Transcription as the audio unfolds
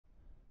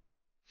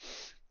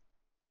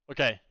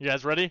Okay, you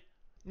guys ready?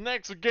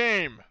 Next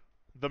game!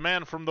 The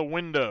Man from the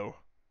Window.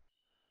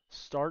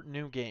 Start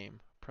new game.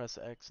 Press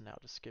X now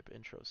to skip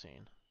intro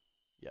scene.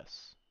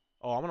 Yes.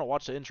 Oh, I'm gonna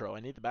watch the intro. I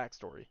need the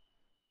backstory.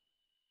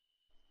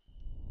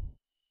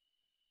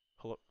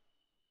 Hello?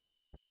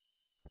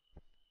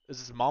 Is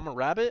this Mama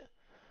Rabbit?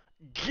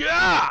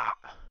 Gah!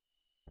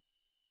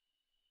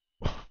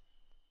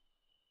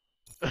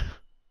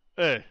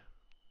 Hey,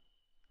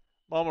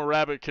 Mama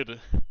Rabbit could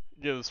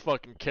get this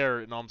fucking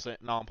carrot. No, I'm saying,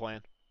 no, I'm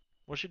playing.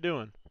 What's she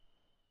doing?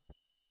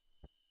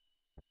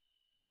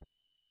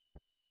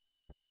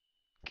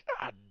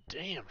 God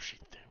damn, she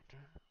think.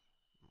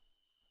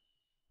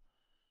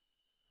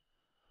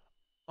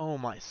 Oh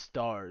my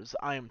stars,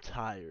 I am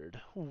tired.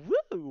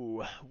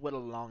 Woo! What a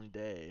long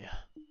day.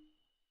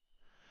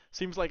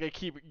 Seems like I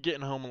keep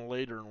getting home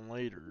later and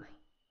later.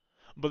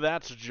 But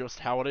that's just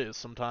how it is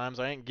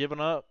sometimes. I ain't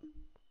giving up.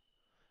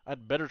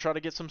 I'd better try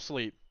to get some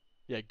sleep.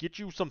 Yeah, get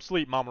you some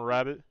sleep, Mama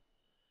Rabbit.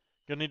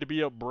 Gonna need to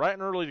be up bright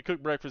and early to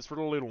cook breakfast for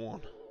the little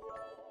one.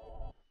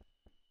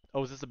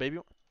 Oh, is this a baby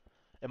one?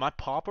 Am I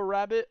Papa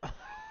Rabbit?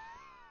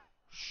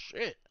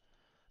 Shit.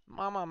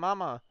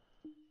 Mama.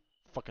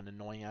 Fucking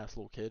annoying ass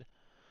little kid.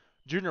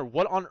 Junior,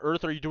 what on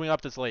earth are you doing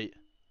up this late?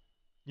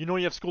 You know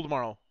you have school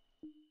tomorrow.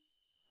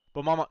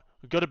 But Mama,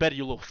 go to bed,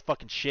 you little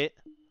fucking shit.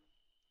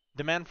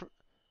 The man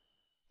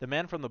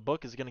from the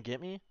book is gonna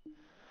get me?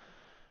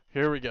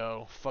 Here we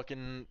go.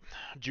 Fucking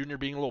Junior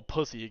being a little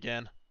pussy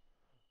again.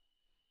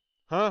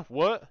 Huh?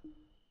 What?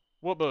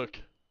 What book?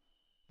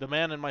 The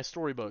man in my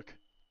storybook.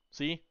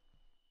 See?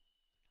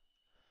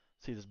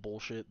 See this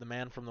bullshit? The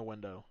man from the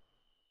window.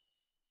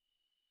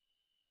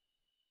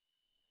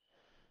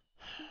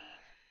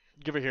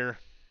 Give it here.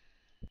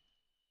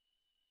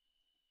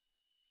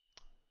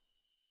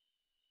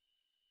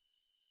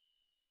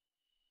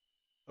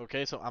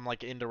 Okay, so I'm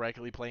like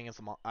indirectly playing as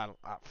the I don't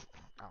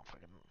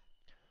fucking.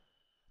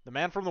 The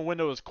man from the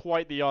window is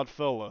quite the odd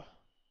fella,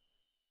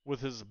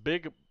 with his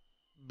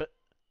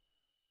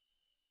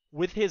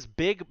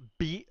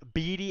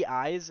beady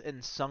eyes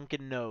and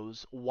sunken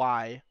nose.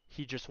 Why?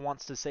 He just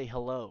wants to say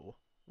hello.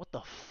 What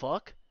the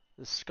fuck?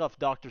 This scuffed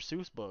Dr.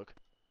 Seuss book.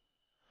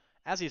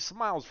 As he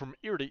smiles from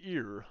ear to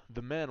ear,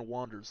 the man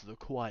wanders the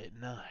quiet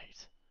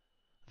night.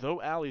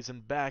 Though alleys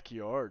and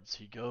backyards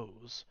he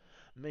goes,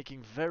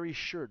 making very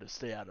sure to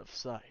stay out of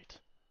sight.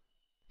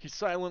 He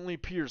silently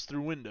peers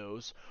through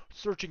windows,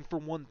 searching for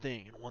one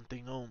thing and one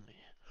thing only.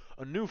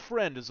 A new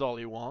friend is all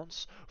he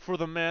wants, for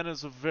the man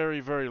is very,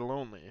 very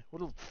lonely.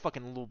 What a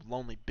fucking little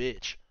lonely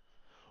bitch.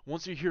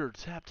 Once you hear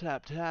tap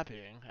tap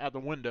tapping at the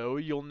window,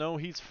 you'll know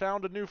he's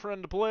found a new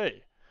friend to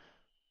play.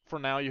 For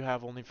now, you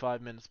have only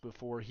 5 minutes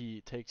before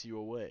he takes you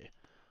away.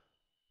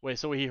 Wait,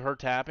 so he heard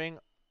tapping?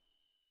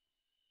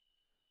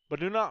 But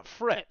do not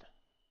fret.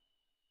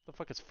 What the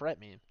fuck does fret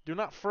mean? Do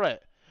not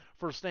fret,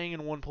 for staying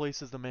in one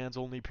place is the man's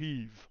only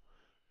peeve.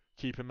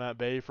 Keep him at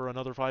bay for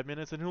another 5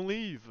 minutes and he'll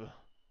leave.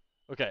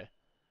 Okay.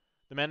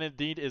 The man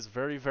indeed is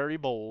very, very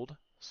bold.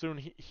 Soon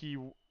he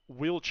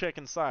will check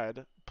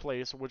inside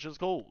place which is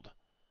cold.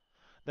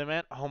 The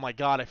man, oh my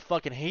god, I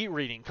fucking hate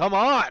reading. Come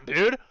on,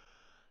 dude!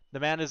 The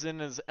man is in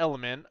his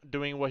element,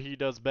 doing what he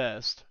does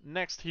best.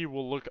 Next, he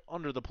will look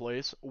under the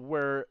place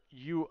where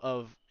you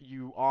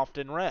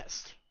often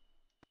rest.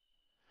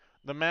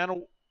 The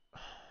man.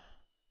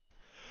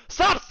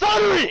 Stop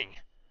stuttering!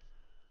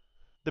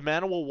 The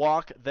man will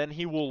walk, then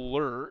he will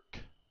lurk.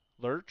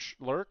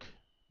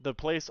 The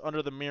place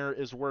under the mirror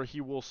is where he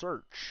will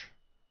search.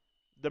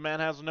 The man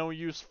has no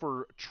use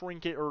for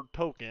trinket or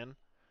token.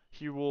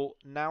 He will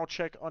now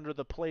check under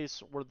the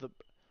place where the.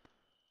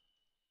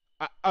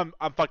 I'm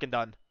fucking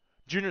done.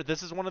 Junior,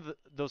 this is one of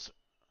those.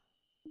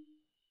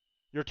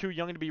 You're too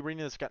young to be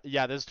reading this guy.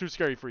 Yeah, this is too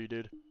scary for you,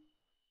 dude.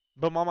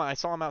 But Mama, I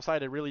saw him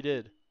outside. I really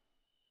did.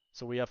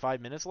 So we have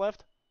 5 minutes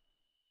left.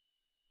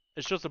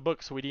 It's just a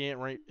book, sweetie.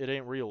 It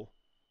ain't real.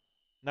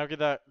 Now get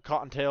that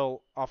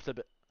cottontail off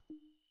the.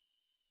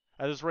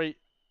 At this rate,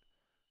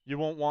 you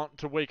won't want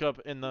to wake up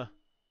in the.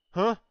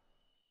 Huh?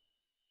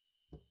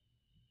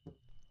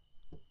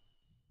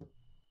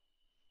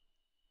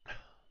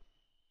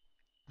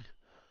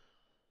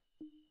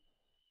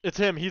 It's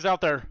him. He's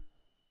out there.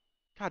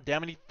 God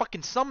damn it, he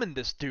fucking summoned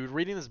this dude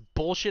reading this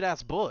bullshit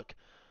ass book.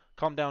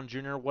 Calm down,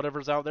 Junior.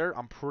 Whatever's out there,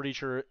 I'm pretty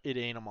sure it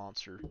ain't a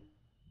monster.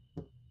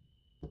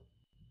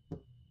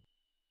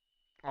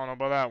 I don't know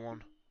about that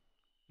one.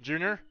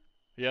 Junior?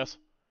 Yes.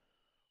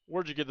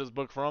 Where'd you get this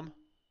book from?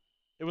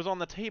 It was on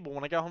the table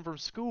when I got home from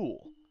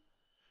school.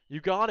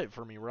 You got it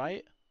for me,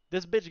 right?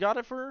 This bitch got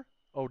it for her?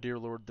 Oh dear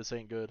lord, this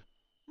ain't good.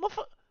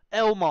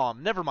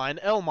 L-Mom. Never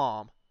mind,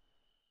 L-Mom.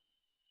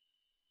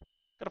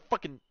 Got a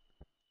fucking...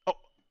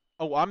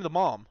 Oh, I'm the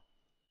mom.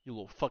 You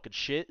little fucking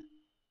shit.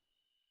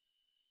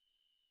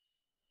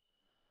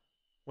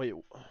 Wait.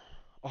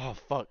 Oh,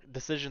 fuck.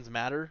 Decisions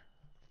matter?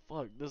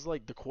 Fuck, this is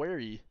like the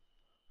query.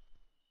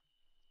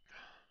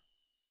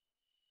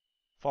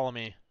 Follow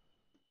me.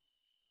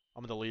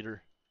 I'm the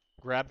leader.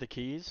 Grab the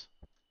keys.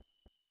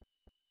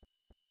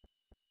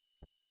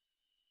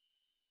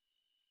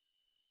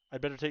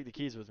 I'd better take the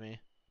keys with me.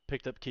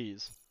 Picked up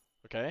keys.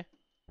 Okay.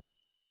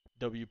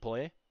 W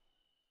play.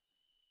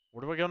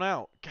 Where do I go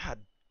now? God.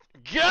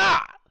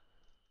 God!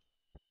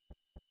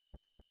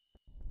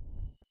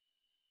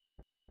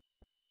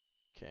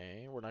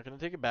 Okay, we're not gonna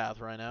take a bath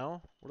right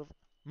now.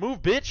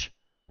 Move, bitch!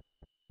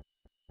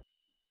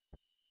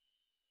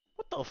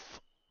 What the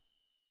f...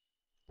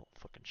 Oh,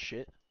 fucking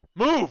shit.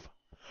 Move!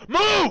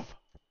 Move!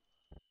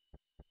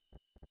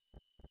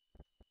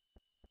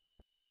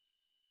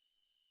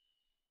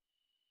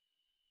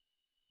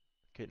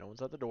 Okay, no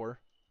one's at the door.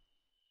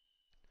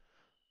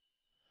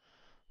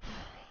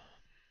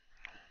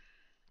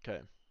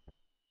 Okay.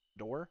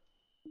 Door?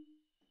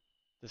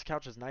 This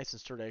couch is nice and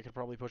sturdy. I could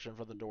probably push it in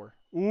front of the door.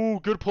 Ooh,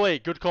 good play.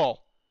 Good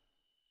call.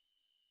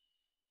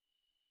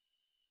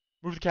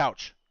 Move the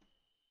couch.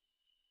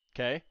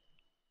 Okay.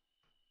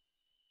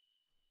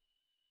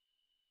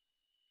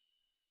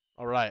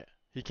 Alright.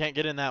 He can't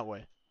get in that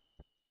way.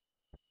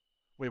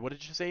 Wait, what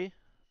did you say?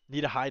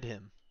 Need to hide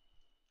him.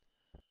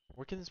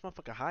 Where can this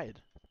motherfucker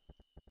hide?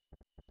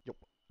 Yo.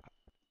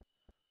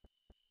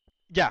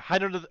 Yeah,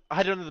 hide under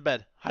the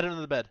bed. Hide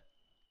under the bed.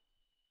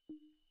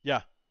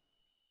 Yeah.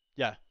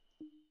 Yeah.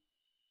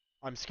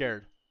 I'm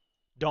scared.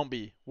 Don't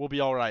be. We'll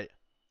be alright.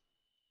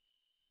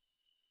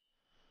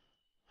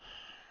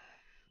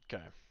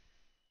 Okay.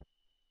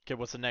 Okay,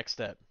 what's the next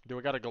step? Do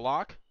I got a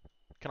Glock?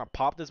 Can I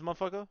pop this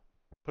motherfucker?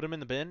 Put him in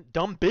the bin?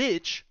 Dumb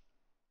bitch!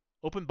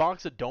 Open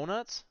box of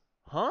donuts?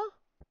 Huh?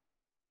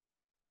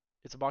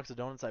 It's a box of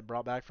donuts I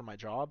brought back from my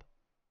job?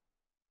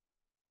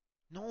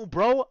 No,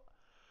 bro!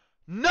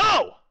 No!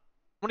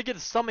 I'm gonna get a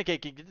stomach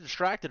ache and get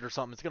distracted or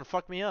something. It's gonna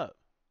fuck me up.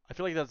 I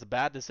feel like that's a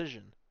bad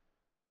decision.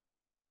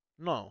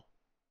 No.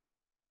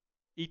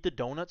 Eat the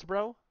donuts,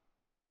 bro?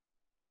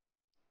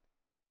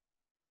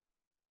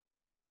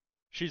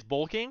 She's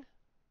bulking?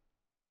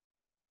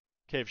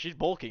 Okay, if she's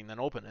bulking, then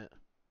open it.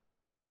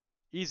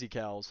 Easy,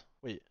 cows.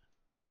 Wait.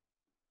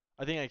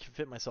 I think I can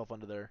fit myself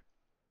under there.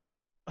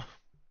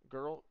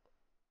 Girl,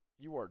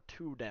 you are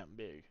too damn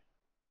big.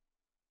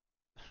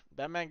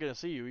 That man gonna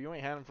see you. You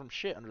ain't hiding from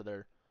shit under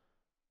there.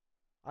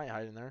 I ain't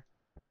hiding there.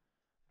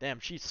 Damn,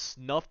 she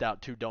snuffed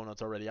out 2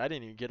 donuts already. I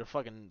didn't even get a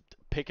fucking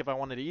pick if I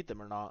wanted to eat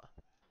them or not.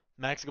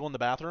 Max, go in the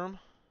bathroom?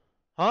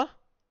 Huh?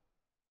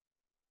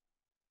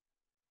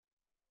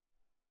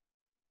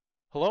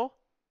 Hello?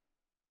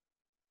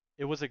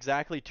 It was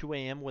exactly 2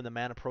 a.m. when the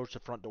man approached the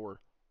front door.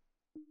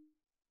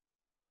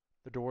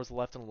 The door was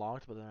left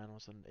unlocked, but the man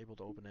was unable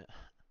to open it.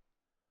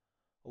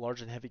 A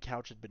large and heavy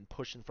couch had been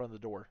pushed in front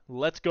of the door.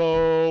 Let's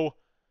go!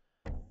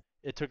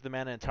 It took the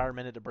man an entire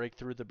minute to break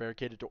through the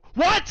barricaded door.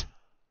 What?!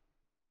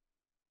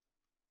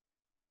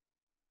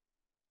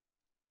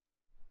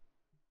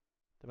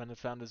 The man had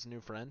found his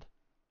new friend.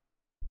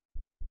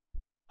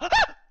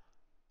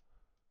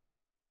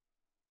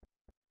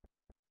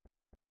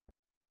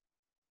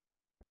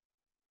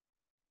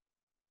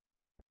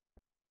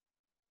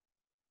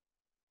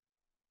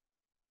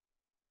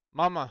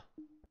 Mama!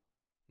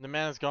 The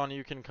man is gone.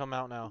 You can come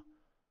out now.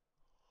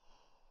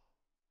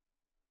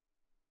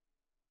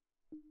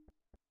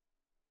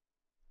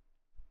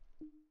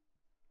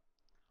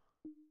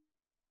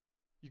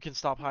 You can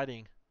stop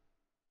hiding.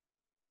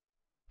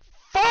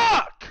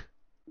 Fuck!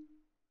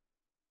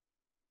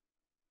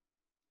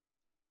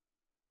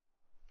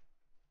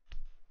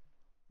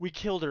 We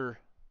killed her.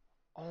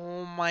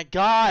 Oh my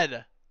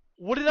god!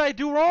 What did I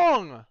do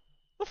wrong?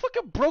 The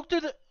fucker broke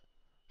through the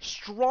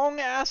strong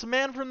ass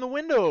man from the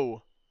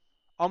window.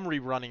 I'm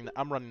running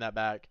that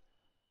back.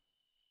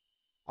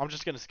 I'm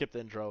just gonna skip the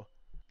intro.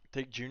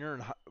 Take Junior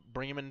and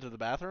bring him into the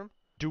bathroom.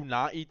 Do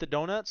not eat the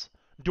donuts.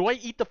 Do I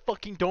eat the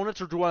fucking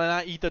donuts or do I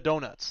not eat the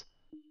donuts?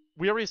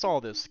 We already saw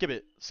this. Skip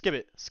it. Skip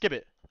it. Skip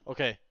it.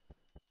 Okay.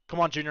 Come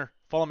on, Junior.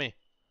 Follow me.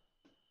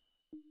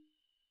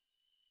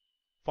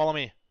 Follow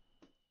me.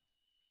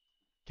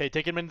 Okay,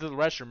 take him into the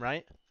restroom,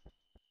 right?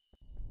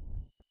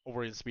 Oh,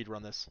 we're gonna speed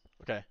run this.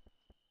 Okay.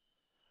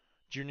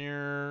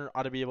 Junior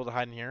ought to be able to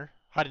hide in here.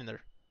 Hide in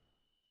there.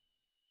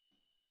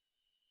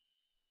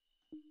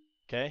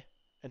 Okay?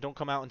 And don't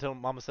come out until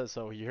Mama says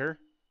so. You hear?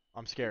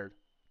 I'm scared.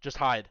 Just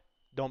hide.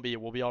 Don't be.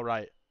 We'll be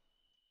alright.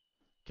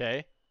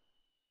 Okay?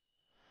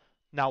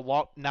 Now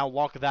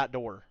lock that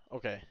door.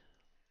 Okay.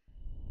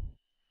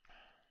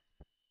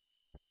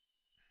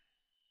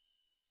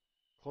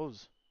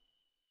 Close.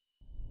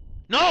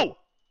 No!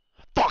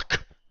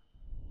 Fuck!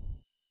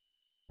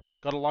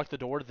 Gotta lock the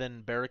door,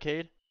 then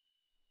barricade.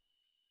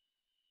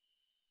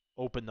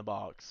 Open the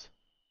box.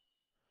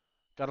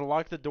 Gotta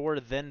lock the door,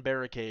 then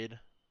barricade.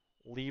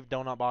 Leave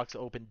donut box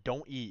open.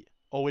 Don't eat.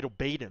 Oh, it'll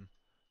bait him.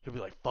 He'll be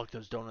like, fuck,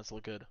 those donuts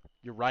look good.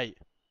 You're right.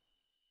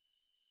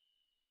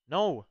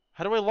 No.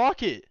 How do I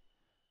lock it?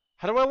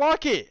 How do I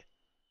lock it?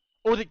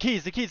 Oh, the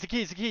keys, the keys, the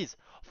keys, the keys.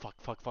 Fuck,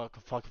 fuck, fuck,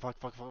 fuck, fuck,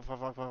 fuck, fuck, fuck,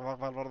 fuck, fuck, fuck, fuck,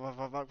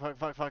 fuck, fuck, fuck,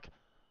 fuck, fuck.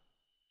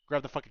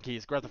 Grab the fucking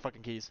keys. Grab the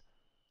fucking keys.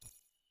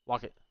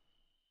 Lock it.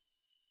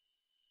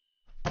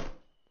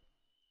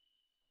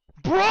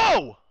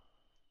 Bro!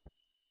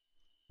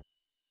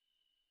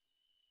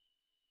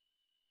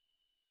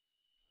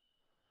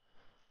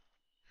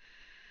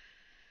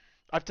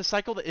 I have to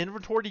cycle the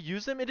inventory to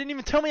use them? It didn't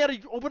even tell me how to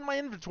open my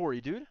inventory,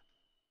 dude.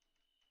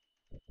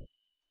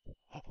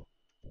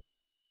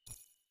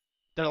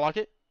 Did I lock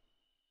it?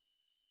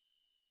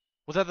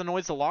 Was that the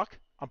noise to lock?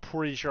 I'm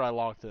pretty sure I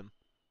locked him.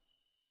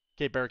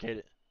 Okay, barricade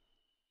it.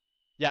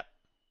 Yep.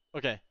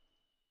 Okay.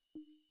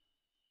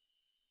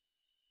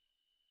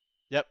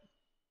 Yep.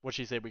 What'd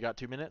she say? We got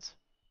 2 minutes?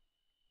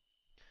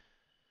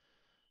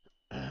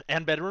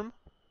 And bedroom?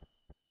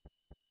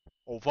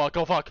 Oh fuck,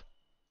 oh fuck.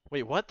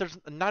 Wait, what? There's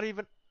not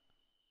even...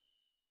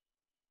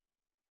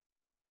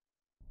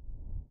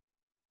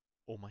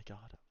 Oh my god.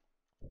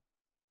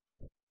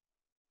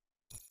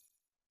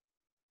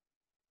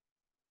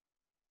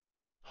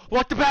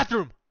 Lock the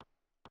bathroom!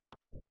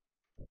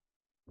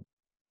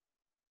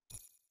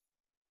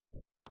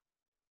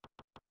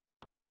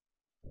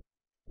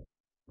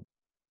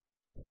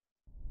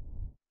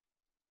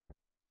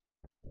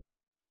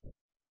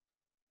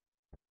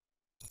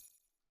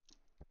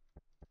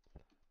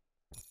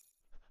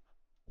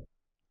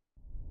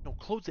 No,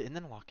 close it and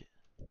then lock it.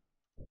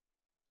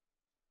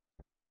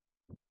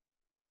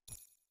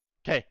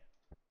 Okay.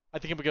 I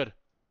think I'm good.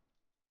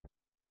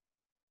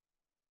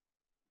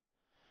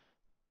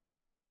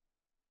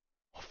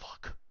 Oh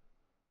fuck.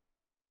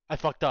 I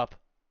fucked up.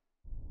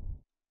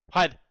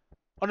 Hide.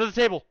 Under the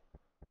table.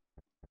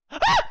 Ah!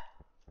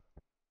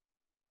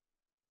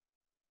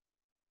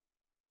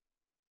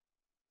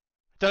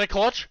 Did I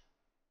clutch?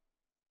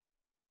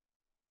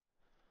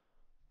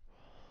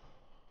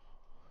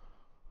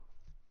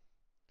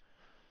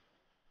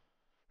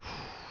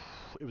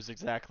 It was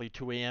exactly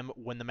 2 a.m.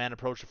 when the man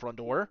approached the front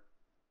door.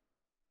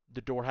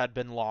 The door had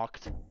been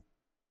locked.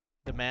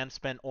 The man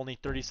spent only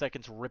 30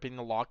 seconds ripping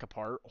the lock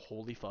apart.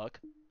 Holy fuck.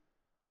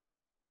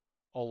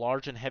 A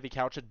large and heavy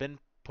couch had been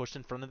pushed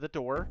in front of the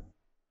door.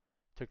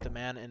 Took the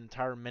man an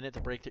entire minute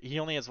to break through. He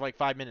only has like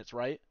 5 minutes,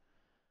 right?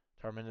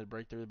 Entire minute to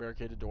break through the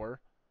barricaded door.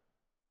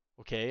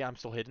 Okay, I'm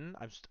still hidden.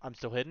 I'm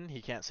still hidden.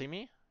 He can't see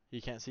me.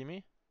 He can't see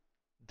me.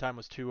 The time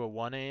was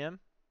 2:01 a.m.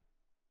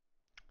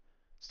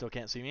 Still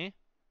can't see me.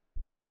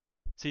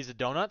 Sees the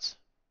donuts.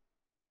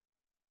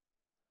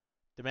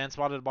 The man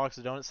spotted a box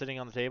of donuts sitting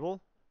on the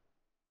table.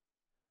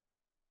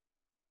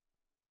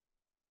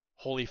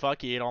 Holy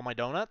fuck, he ate all my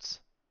donuts.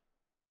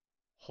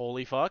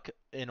 Holy fuck,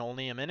 in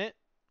only a minute.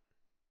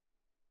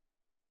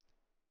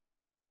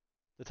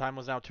 The time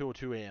was now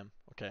 2:02 a.m.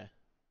 Okay.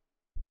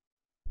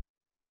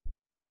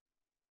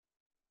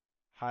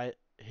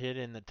 Hid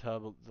in the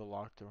tub of the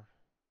locked door.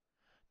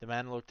 The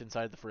man looked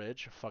inside the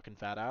fridge. Fucking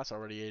fat ass.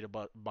 Already ate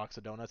a box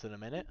of donuts in a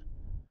minute.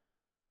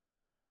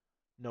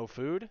 No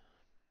food.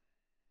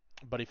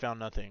 But he found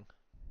nothing.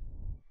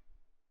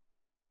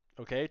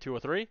 Okay,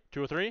 203.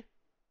 203.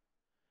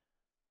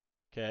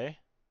 Okay.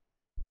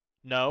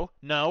 No,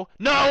 no,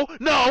 no,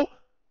 no!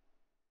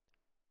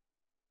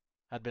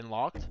 Had been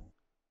locked.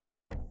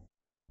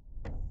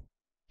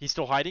 He's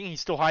still hiding.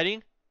 He's still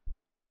hiding.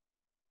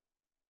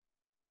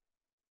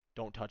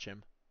 Don't touch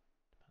him.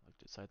 I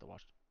looked inside the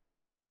watch.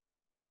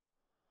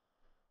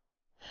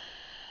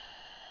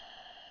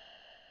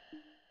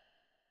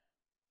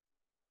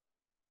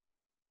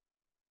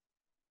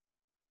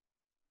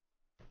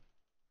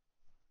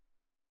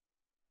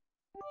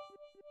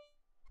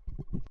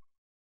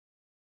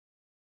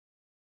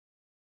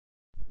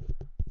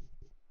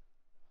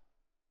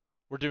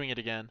 We're doing it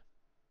again.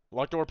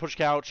 Locked door, push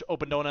couch,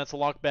 open donuts,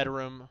 locked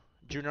bedroom,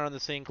 Junior on the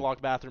sink,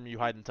 locked bathroom, you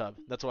hide in tub.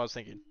 That's what I was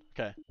thinking.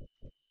 Okay.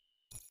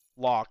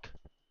 Lock.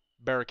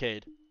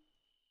 Barricade.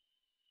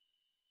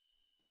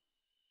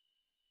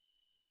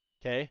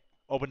 Okay.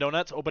 Open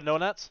donuts, open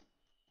donuts.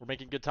 We're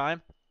making good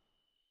time.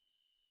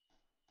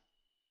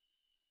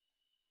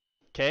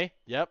 Okay.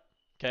 Yep.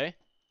 Okay.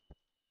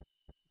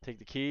 Take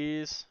the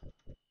keys.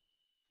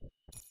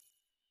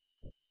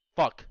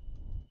 Fuck.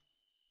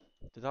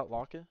 Did that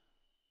lock it?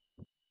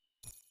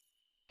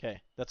 Okay.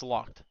 That's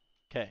locked.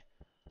 Okay.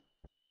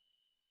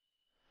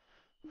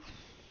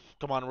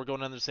 Come on, we're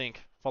going under the sink.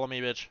 Follow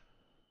me, bitch.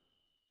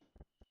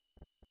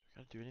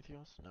 Gotta do anything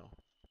else? No.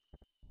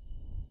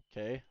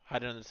 Okay.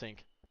 Hide it under the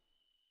sink.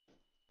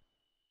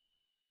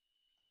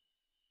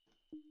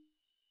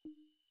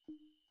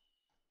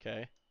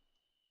 Okay.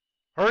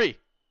 Hurry!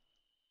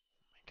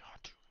 Oh my god,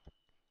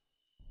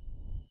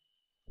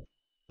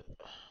 dude.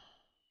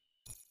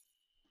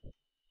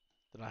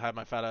 Then I hide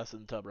my fat ass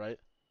in the tub, right?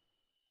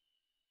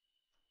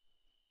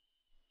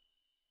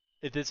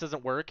 If this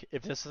doesn't work,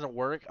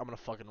 I'm gonna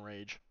fucking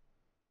rage.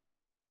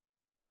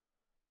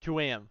 2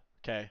 a.m.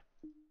 Okay.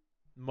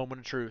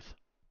 Moment of truth.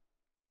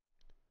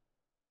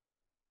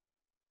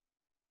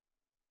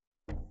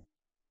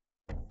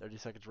 Thirty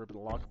seconds ripping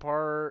the lock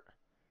apart.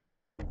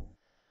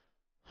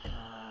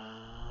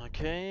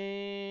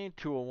 Okay.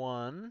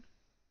 2:01.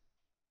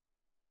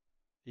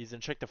 He's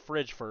gonna check the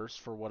fridge first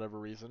for whatever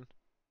reason.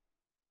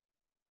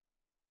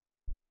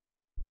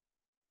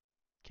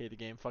 Okay, the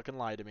game fucking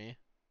lied to me.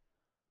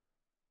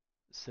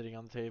 Sitting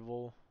on the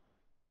table.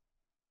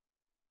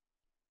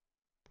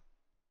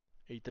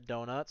 Ate the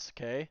donuts.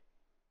 Okay.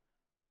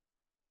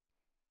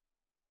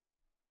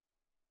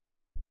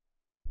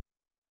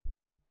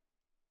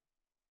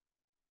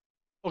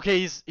 Okay,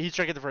 he's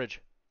checking the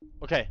fridge.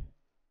 Okay.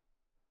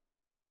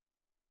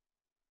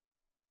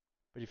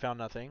 But he found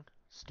nothing.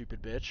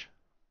 Stupid bitch.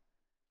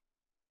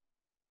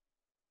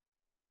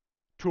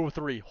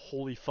 203.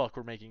 Holy fuck,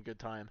 we're making good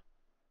time.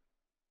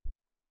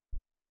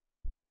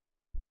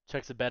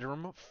 Checks the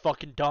bedroom.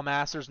 Fucking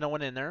dumbass, there's no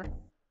one in there.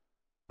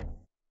 Come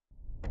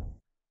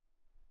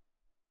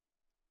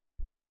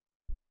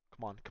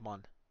on, come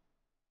on.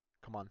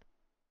 Come on.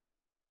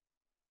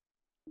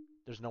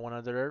 There's no one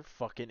under there.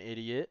 Fucking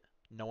idiot.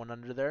 No one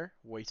under there.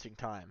 Wasting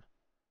time.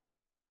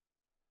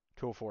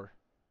 204.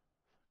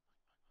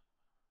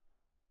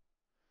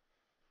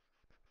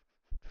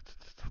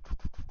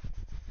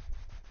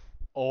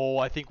 Oh,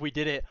 I think we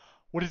did it.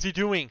 What is he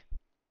doing?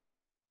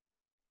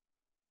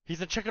 He's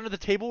gonna check under the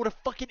table? What a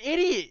fucking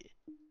idiot!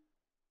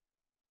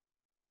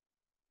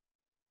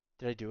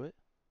 Did I do it?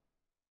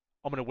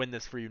 I'm gonna win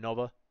this for you,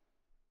 Nova.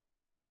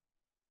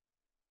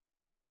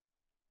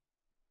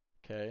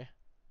 Okay.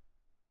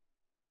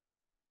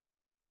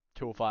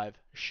 205.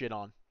 Shit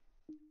on.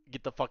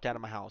 Get the fuck out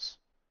of my house.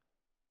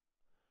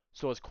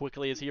 So as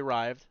quickly as he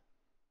arrived.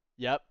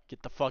 Yep.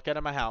 Get the fuck out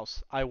of my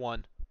house. I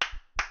won.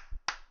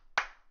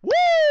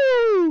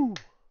 Woo!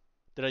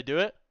 Did I do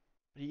it?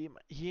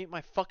 He ate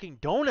my fucking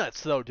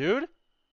donuts, though, dude.